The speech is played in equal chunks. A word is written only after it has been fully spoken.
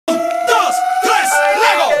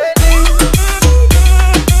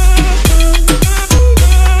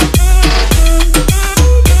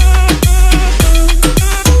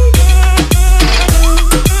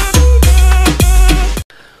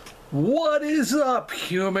is up,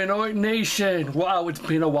 Humanoid Nation? Wow, it's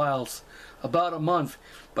been a while. About a month.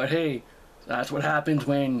 But hey, that's what happens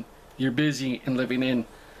when you're busy and living in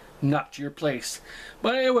not your place.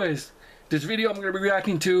 But anyways, this video I'm going to be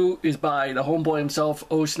reacting to is by the homeboy himself,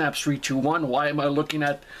 OSnaps321. Why am I looking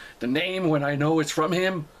at the name when I know it's from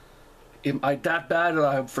him? Am I that bad that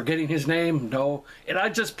I'm forgetting his name? No. And I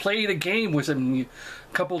just played a game with him a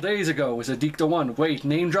couple days ago. It was a Dicta 1. Wait,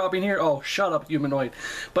 name dropping here? Oh, shut up, Humanoid.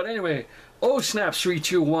 But anyway,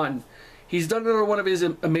 OSnaps321. He's done another one of his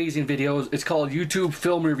amazing videos. It's called YouTube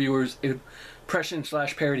Film Reviewers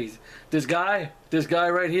Impression/Parodies. This guy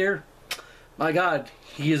right here, my God,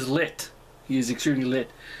 he is lit. He is extremely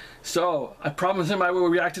lit. So, I promised him I will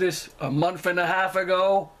react to this a month and a half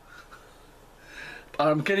ago.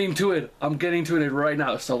 I'm getting to it. I'm getting to it right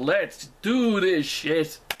now. So let's do this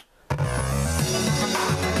shit.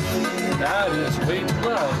 That is way too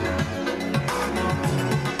loud.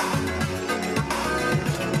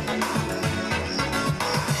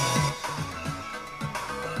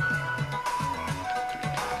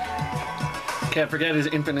 Can't forget his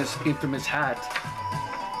infamous hat.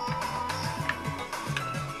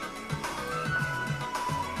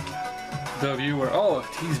 The viewer. Oh,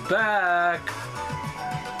 he's back.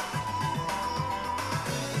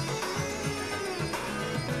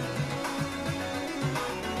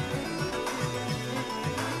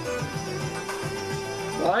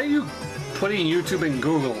 Why are you putting YouTube in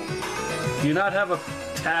Google? Do you not have a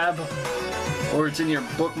tab? Or it's in your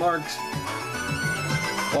bookmarks?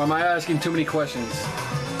 Or am I asking too many questions?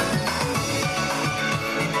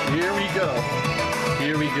 Here we go.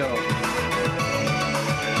 Here we go.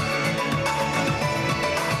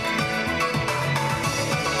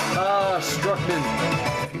 Struckman.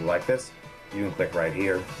 If you like this, you can click right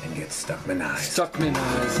here and get Stuckmanized.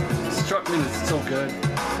 Stuckmanized. Struckman is so good.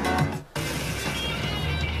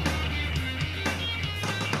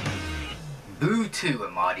 Boo 2 A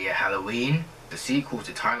Madea Halloween, the sequel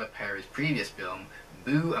to Tyler Perry's previous film,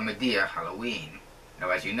 Boo A Madea Halloween.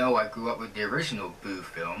 Now, as you know, I grew up with the original Boo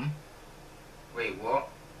film. Wait, what?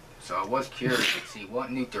 So I was curious to see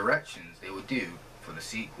what new directions they would do for the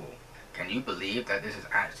sequel. Can you believe that this is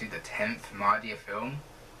actually the 10th Madea film?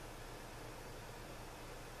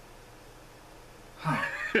 Huh.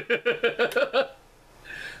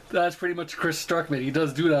 That's pretty much Chris Struckman. He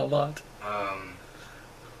does do that a lot.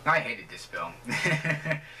 I hated this film.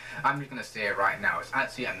 I'm just gonna say it right now. It's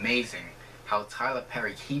actually amazing how Tyler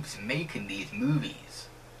Perry keeps making these movies.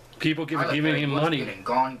 People giving him money. Good in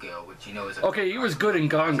Gone Girl, which you know is a okay, he was good in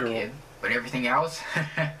Gone Girl. Kid, but everything else,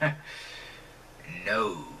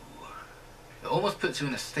 no. It almost puts you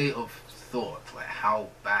in a state of thought, like how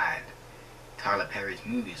bad Tyler Perry's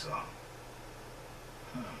movies are.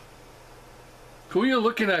 Who are you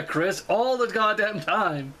looking at, Chris? All the goddamn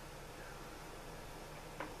time.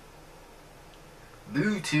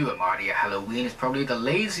 Boo 2 A Madea Halloween is probably the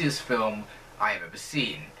laziest film I have ever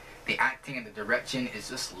seen. The acting and the direction is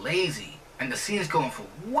just lazy, and the scenes go on for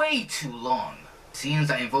way too long. Scenes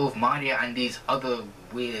that involve Madea and these other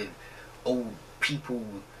weird old people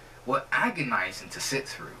were agonizing to sit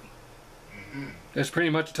through. It's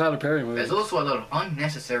pretty much a Tyler Perry movie. There's also a lot of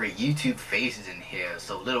unnecessary YouTube faces in here,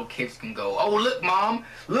 so little kids can go, "Oh look, Mom!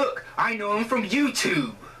 Look! I know him from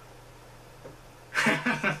YouTube!"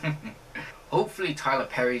 Hopefully Tyler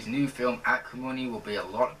Perry's new film Acrimony will be a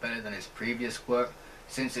lot better than his previous work,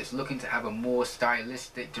 since it's looking to have a more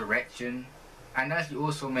stylistic direction. And as you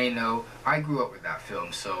also may know, I grew up with that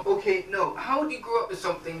film, so... Okay, no, how do you grow up with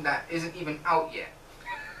something that isn't even out yet?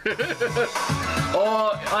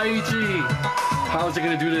 Oh, IEG! How's he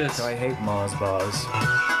gonna do this? I hate Mars bars.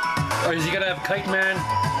 Or is he gonna have Kite Man?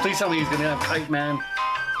 Please tell me he's gonna have Kite Man.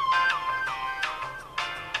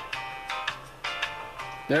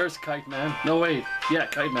 There's Kite Man. No, wait. Yeah,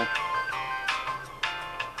 Kite Man.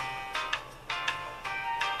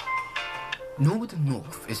 Northern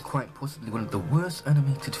North is quite possibly one of the worst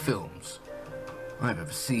animated films I've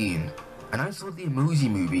ever seen. And I saw the Emoji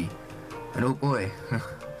Movie, and oh boy,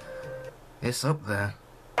 it's up there.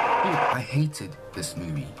 I hated this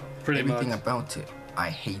movie. Everything about it, I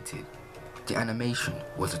hated. The animation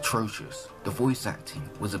was atrocious. The voice acting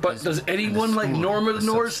was abysmal. But does anyone like Northern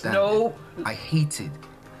North know? I hated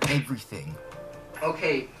everything.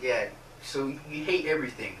 Okay, yeah, so you hate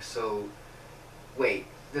everything, so... Wait,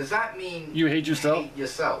 does that mean... You hate yourself? Hate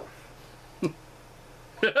yourself?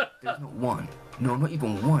 There's not one, no, not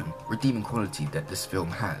even one redeeming quality that this film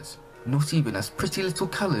has. Not even as pretty little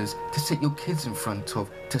colours to sit your kids in front of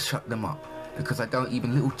to shut them up, because I doubt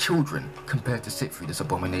even little children compared to sit through this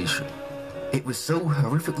abomination. It was so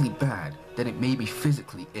horrifically bad that it made me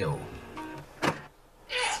physically ill.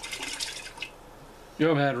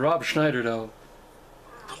 Yo, man, Rob Schneider, though.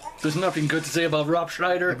 There's nothing good to say about Rob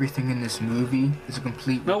Schneider. Everything in this movie is a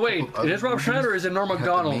complete... No, wait. It is Rob Schneider or is it Norm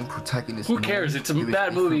Macdonald? Who cares? It's a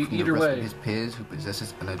bad movie either way. His peers who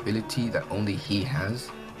possesses an ability that only he has,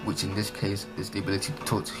 which in this case is the ability to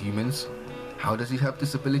talk to humans. How does he have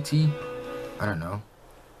this ability? I don't know.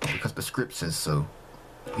 Because the script says so.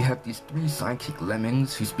 We have these 3 psychic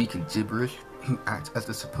lemmings who speak in gibberish, who act as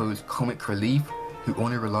the supposed comic relief, who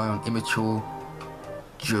only rely on immature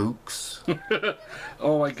jokes.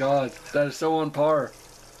 Oh my god, that is so on par.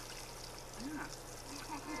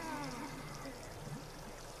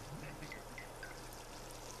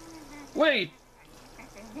 Wait,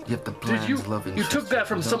 You have the bland love interest. you took that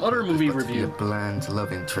from some other movie review. A bland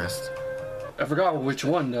love interest. I forgot which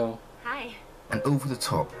one though. Hi. An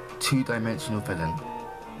over-the-top, 2-dimensional villain.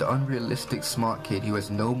 The unrealistic smart kid who has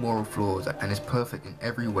no moral flaws and is perfect in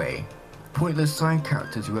every way. Pointless side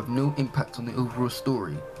characters who have no impact on the overall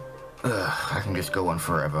story. Ugh, I can just go on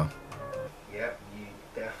forever. Yep, you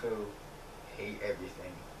defo hate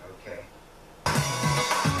everything, okay?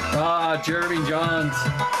 Ah, Jeremy Johns.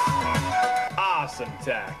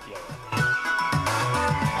 Awesome-tacular.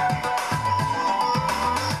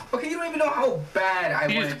 Okay, you don't even know how bad I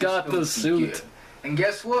He's wanted got this film the to suit. be good. And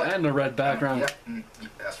guess what? And the red background. Yep,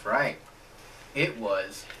 that's right. It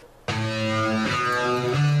was.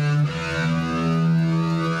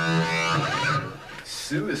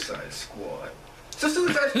 Suicide Squad. So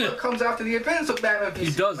Suicide Squad comes after the events of Batman v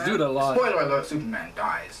He does Superman. do that a lot. Spoiler alert, Superman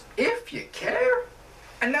dies. If you care.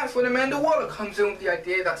 And that's when Amanda Waller comes in with the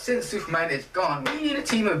idea that since Superman is gone, we need a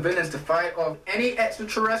team of villains to fight off any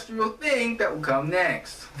extraterrestrial thing that will come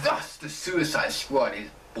next. Thus, the Suicide Squad is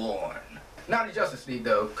born. Not the Justice League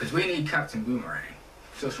though, because we need Captain Boomerang.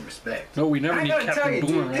 Show some respect. No, we never I need gotta tell Captain you,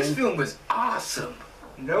 Boomerang. dude, this film was awesome.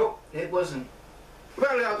 Nope, it wasn't.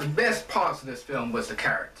 Well, the best parts of this film was the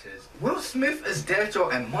characters. Will Smith as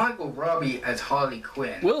Deadshot and Margot Robbie as Harley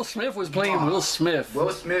Quinn. Will Smith was playing Will Smith. Will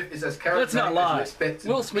Smith is as charismatic Let's not lie. as you expect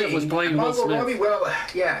Will to Smith be. was playing And Will Margot Smith. Robbie, well,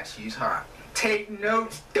 yeah, she's hot. Take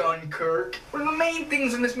notes, Dunkirk. One of the main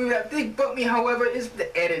things in this movie that did bug me, however, is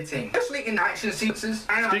the editing. Especially in action sequences.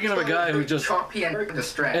 Speaking of a guy who just choppy and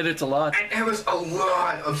distracted. edits a lot. And there was a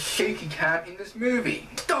lot of shaky cam in this movie.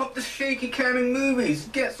 Stop the shaky cam in movies.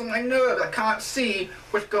 It gets on my nerves. I can't see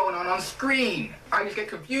what's going on screen. I just get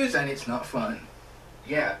confused and it's not fun.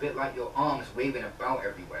 Yeah, a bit like your arms waving about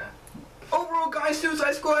everywhere. Overall, guys,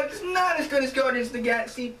 Suicide Squad is not as good as Guardians of the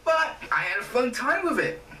Galaxy, but I had a fun time with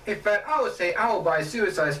it. In fact, I would say I will buy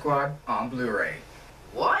Suicide Squad on Blu-ray.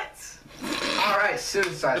 What? Alright,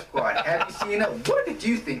 Suicide Squad, have you seen it? What did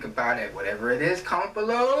you think about it? Whatever it is, comment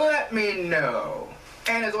below, let me know.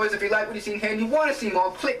 And as always, if you like what you've seen here and you want to see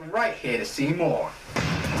more, click right here to see more.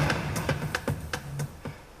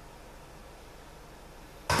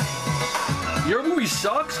 Your movie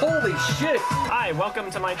sucks? Holy shit! Hi, welcome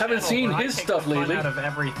to my channel. Haven't seen where I his take stuff the fun lately. out of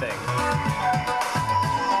everything.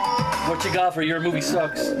 What you got for Your Movie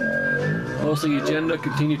Sucks? Mostly agenda,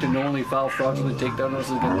 continue to knowingly file fraudulent takedown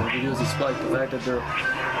notices against the videos despite the fact that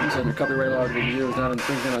they're used under copyright law. The video is not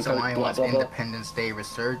infringement on So I copyright, blah watched blah blah. Independence Day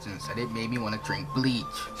Resurgence and it made me want to drink bleach.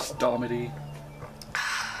 Stomedy.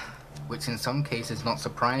 Which in some cases is not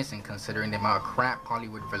surprising considering the amount of crap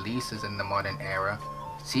Hollywood releases in the modern era.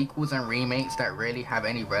 Sequels and remakes that rarely have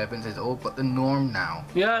any relevance is all but the norm now.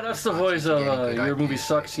 Yeah, that's the voice of Your Movie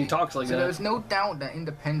Sucks. He talks like So that. there's no doubt that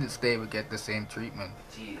Independence Day would get the same treatment.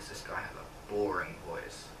 Jeez, this guy has a boring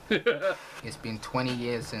voice. It's been 20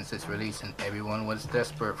 years since its release and everyone was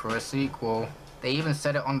desperate for a sequel. They even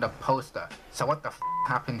said it on the poster. So what the f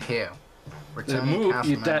happened here? Returning cast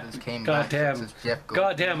members came back since Jeff Goldblum.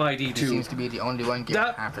 Goddamn He ID2. seems to be the only one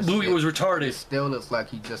getting half a That movie stick. was It retarded. still looks like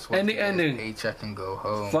he just wants And to the get ending. his paycheck and go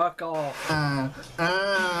home. Fuck off.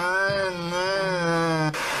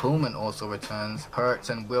 Pullman also returns. Hurts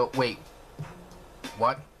and Will. Wait.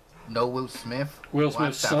 What? No Will Smith? Will What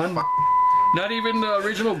Smith's the son? fuck? Not even the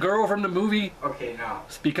original girl from the movie. Okay, now.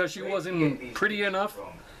 Because she wasn't pretty enough.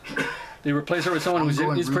 They replaced her with someone who's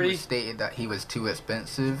Ongoing is pretty. rumors stated that he was too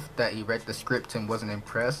expensive, that he read the script and wasn't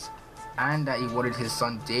impressed, and that he wanted his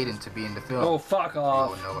son Jaden to be in the film. Oh, fuck We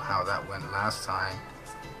all off. know how that went last time.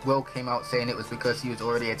 Will came out saying it was because he was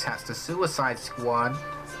already attached to Suicide Squad,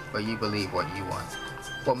 but you believe what you want.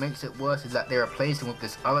 What makes it worse is that they replaced him with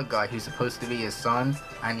this other guy who's supposed to be his son,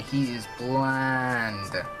 and he is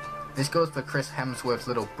bland. This goes for Chris Hemsworth's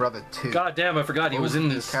little brother too. God damn, I forgot he was Both in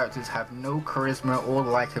of these this. characters have no charisma or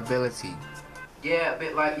likability. Yeah, a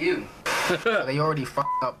bit like you. They already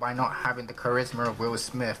fucked up by not having the charisma of Will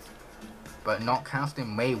Smith. but not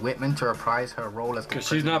casting Mae Whitman to reprise her role as the Because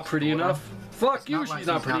she's not pretty enough? Fuck you, she's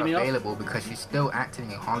not pretty enough. Available because she's still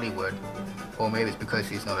acting in Hollywood. Or maybe it's because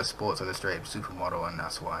she's not a Sports Illustrated supermodel and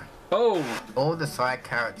that's why. Oh! All the side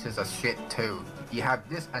characters are shit too. You have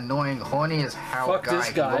this annoying, horny as hell Fuck guy this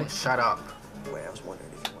who guy. won't shut up. Wait, I was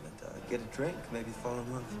wondering if you wanted to get a drink, maybe fall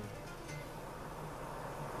in love.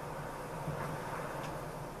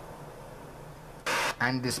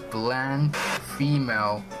 And this bland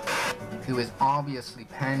female who is obviously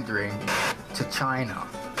pandering to China.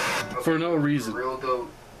 For no reason. Real though,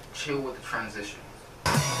 chill with the transition.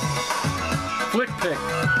 Flick pick.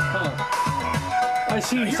 Huh. I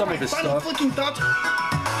seen some of his stuff.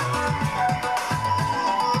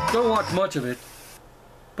 Don't watch much of it,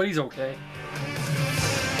 but he's okay.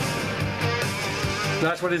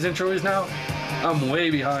 That's what his intro is now? I'm way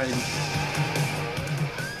behind.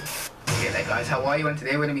 Yeah, there guys, how are you? And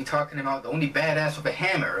today we're going to be talking about the only badass with a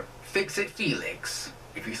hammer, Fix-It Felix.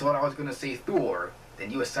 If you thought I was going to say Thor,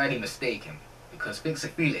 then you were sadly mistaken, because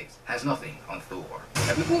Fix-It Felix has nothing on Thor.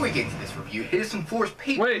 Now before we get into this review, here's some Thor's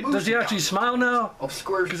paper. Wait, does he actually smile now?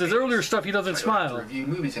 Because his earlier stuff he doesn't smile. Review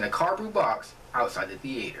movies in a cardboard box outside the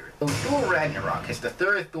theater. So Thor Ragnarok is the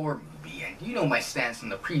third Thor movie, and you know my stance on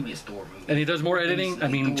the previous Thor movie. And he does more editing? I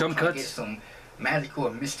mean, jump Thor trying to cuts? Get some magical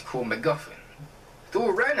and mystical MacGuffin.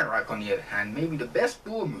 Thor Ragnarok, on the other hand, may be the best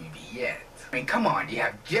Thor movie yet. I mean, come on, you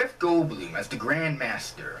have Jeff Goldblum as the Grand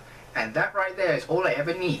Master, and that right there is all I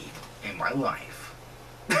ever need in my life.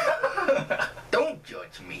 Don't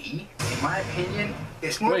judge me. In my opinion,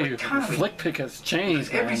 it's more Wait, of a comedy. flick pick has changed,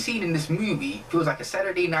 Because every man. scene in this movie feels like a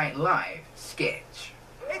Saturday Night Live sketch.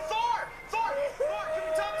 Hey, Thor! Thor! Thor, can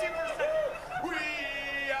we talk to you for a second?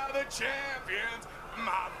 We are the champions,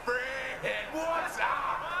 my friend. What's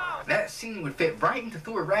up? That scene would fit right into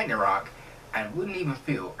Thor Ragnarok and wouldn't even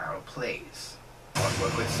feel out of place. Also,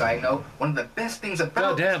 a quick side note, one of the best things about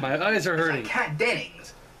God damn, my eyes are is that hurting. Kat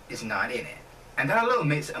Dennings is not in it. And that alone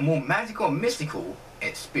makes it a more magical and mystical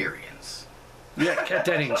experience. Yeah, Kat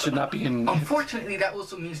Dennings should not be in. Unfortunately, that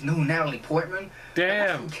also means no Natalie Portman.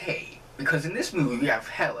 Damn. That's okay, because in this movie we have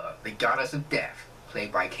Hela, the goddess of death,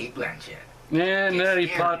 played by Kate Blanchett. Yeah, Natalie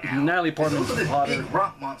There's Portman's also this hotter. big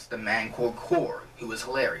rock monster man called Korg, who was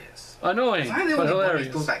hilarious. Annoying, So I'm the but only one who hilarious.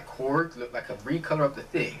 feels like Korg looked like a recolor of the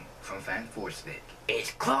Thing from Fan Four Stick.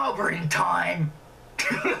 It's clobbering time!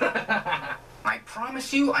 I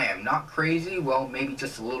promise you, I am not crazy. Well, maybe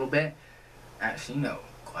just a little bit. Actually, no,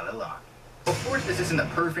 quite a lot. Of course, this isn't a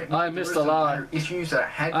perfect movie. I missed There a were some lot. minor issues that I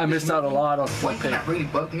had. I with this missed out a movie. lot on One Flick thing Pick. that really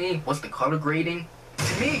bugged me was the color grading.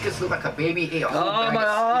 To me, it just looked like a baby ate a whole Oh, bag my of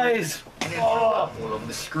eyes! spinach and then threw up all over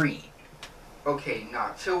the screen. Okay,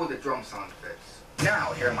 now chill with the drum sound effects.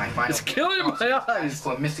 Now, here are my final. It's killing my thoughts on this eyes.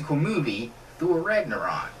 magical and mystical movie, Thor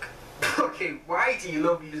Ragnarok. Okay, why do you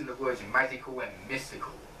love using the words magical and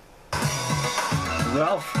mystical?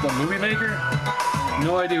 Ralph, the movie maker?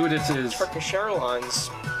 No idea who this is. Turkish Airlines.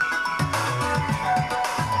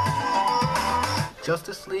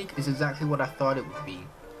 Justice League is exactly what I thought it would be.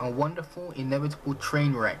 A wonderful, inevitable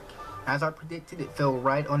train wreck. As I predicted, it fell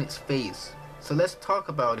right on its face. So let's talk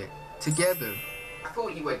about it, together. I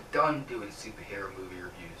thought you were done doing superhero movie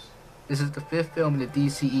reviews. This is the 5th film in the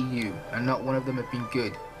DCEU, and not one of them have been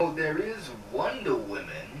good. Oh, there is Wonder Woman.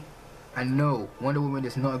 And no, Wonder Woman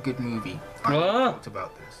is not a good movie. I talked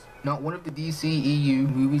about this. Not one of the DCEU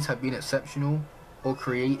movies have been exceptional, or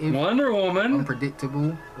creative, Wonder Woman.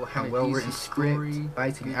 unpredictable, or have a well-written script,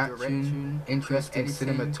 biting action, interesting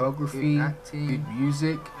cinematography, good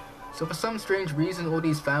music. So for some strange reason, all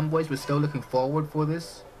these fanboys were still looking forward for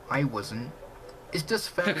this. I wasn't. It's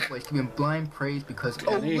just fanboys giving blind praise because,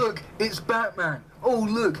 oh look, it's Batman. Oh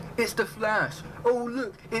look, it's The Flash. Oh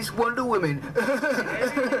look, it's Wonder Woman.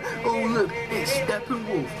 Oh look, it's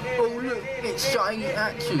Steppenwolf. Oh look, it's shiny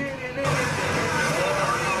action.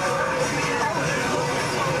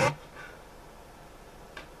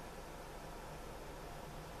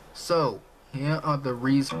 So, here are the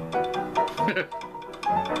reasons.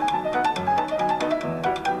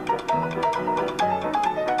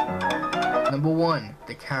 Number 1,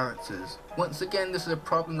 the characters. Once again, this is a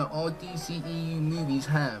problem that all DCEU movies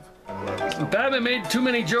have. Batman made too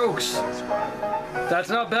many jokes. That's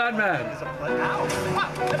not Batman. Ow!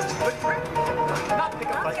 Wow, that's a good trick. Not pick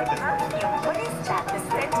a fight with this person. What is that? The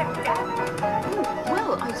stench of death?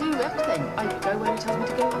 Well, I do everything. I go where he tells me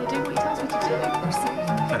to go and I do what he tells me to do.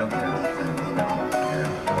 I don't care.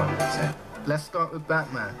 I wanted to say. Let's start with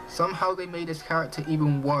Batman. Somehow they made his character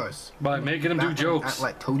even worse. By making him do Batman jokes. act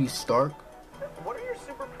like Tony Stark. What are your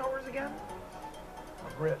superpowers again?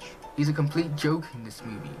 rich. He's a complete joke in this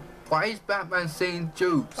movie. Why is Batman saying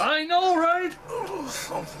jokes? I know, right? Oh,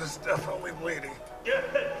 something is definitely bleeding.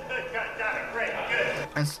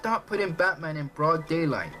 And stop putting Batman in broad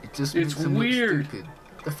daylight. It just It's makes him weird. look stupid.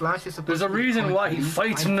 The Flash is supposed There's a to be reason why he comic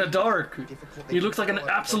fights relief. in the dark. He looks like an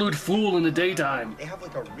absolute fool in the daytime. They have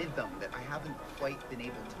like a rhythm that I haven't quite been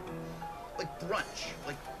able to. Like brunch.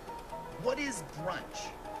 Like, what is brunch?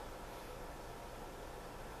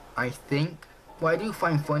 I think what I do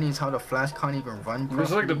find funny is how the Flash can't even run properly.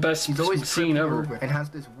 It's like the best He's always scene tripping ever. over and has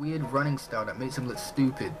this weird running style that makes him look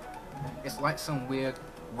stupid. It's like some weird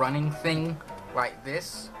running thing like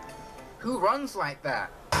this. Who runs like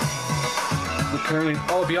that? We're currently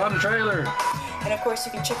beyond the trailer. And of course,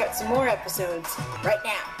 you can check out some more episodes right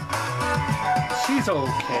now. She's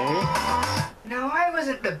okay. Now, I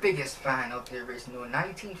wasn't the biggest fan of the original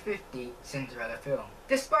 1950 Cinderella film,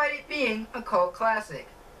 despite it being a cult classic.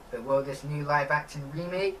 But will this new live-action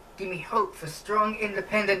remake give me hope for strong,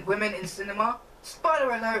 independent women in cinema?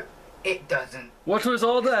 Spoiler alert, it doesn't. What was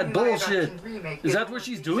all This that new bullshit? live-action remake Is that what almost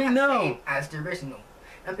she's the doing exact now? same as the original.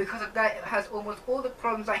 And because of that, it has almost all the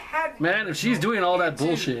problems I had with Man, the if she's original doing all that too.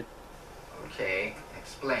 bullshit. Okay,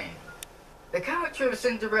 explain. The character of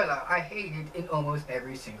Cinderella I hated in almost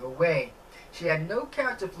every single way. She had no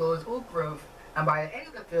character flaws or growth, and by the end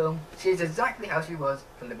of the film, she is exactly how she was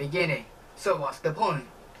from the beginning. So what's the point?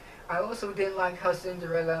 I also didn't like how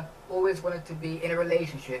Cinderella always wanted to be in a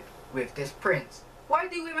relationship with this prince. Why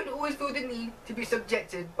do women always feel the need to be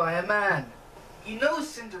subjected by a man? You know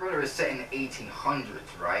Cinderella is set in the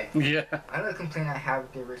 1800s, right? Yeah. Another complaint I have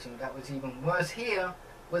with the original that was even worse here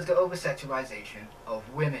was the over-sexualization of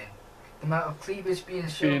women. The amount of cleavage being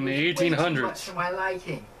shown In the was way too 1800s. much for my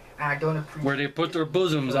liking, and I don't appreciate Where they put their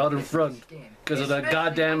bosoms out in front because of that Especially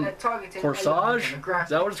goddamn when they're targeting a corsage. young demographic. Is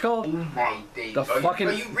that what it's called? Mayday. The Are you fucking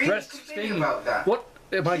really breast complaining thing. about that? What?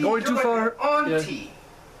 Am I She's going too like far? an Yeah. auntie.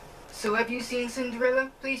 So have you seen Cinderella?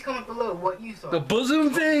 Please comment below what you thought. The bosom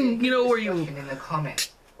thing, you know, where you Discussion in the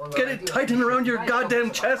comments. Although get I it do tightened around your appreciate goddamn my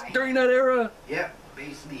chest comments during that era? Yep,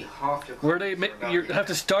 basically half your Where they make you have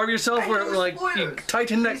to starve yourself, where like you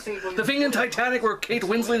tighten that the thing in Titanic where Kate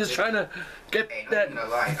Winslet is trying to get that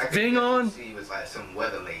thing on. She was like some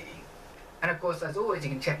weather lady. And of course, as always, you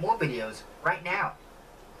can check more videos right now.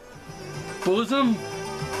 Bosom?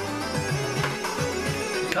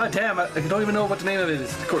 God damn, I don't even know what the name of it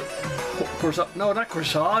is. No, not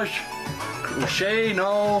corsage. Crochet,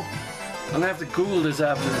 no. I'm gonna have to Google this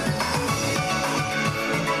after.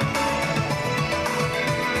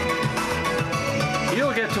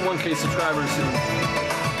 He'll get to 1K subscribers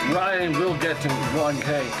soon. Ryan will get to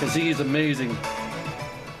 1K because he's amazing.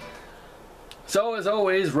 So as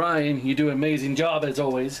always, Ryan, you do an amazing job as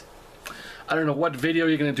always. I don't know what video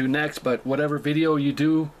you're gonna do next, but whatever video you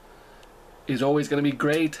do is always gonna be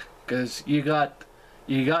great because you got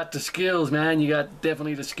the skills, man. You got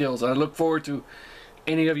definitely the skills. I look forward to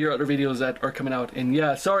any of your other videos that are coming out. And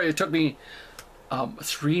yeah, sorry it took me a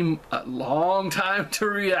long time to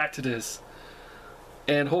react to this.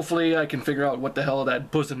 And hopefully I can figure out what the hell that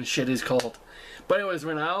bosom shit is called. But anyways,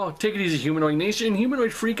 right now, take it easy, Humanoid Nation.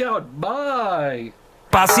 Humanoid Freak out. Bye.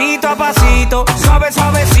 Pasito a pasito, suave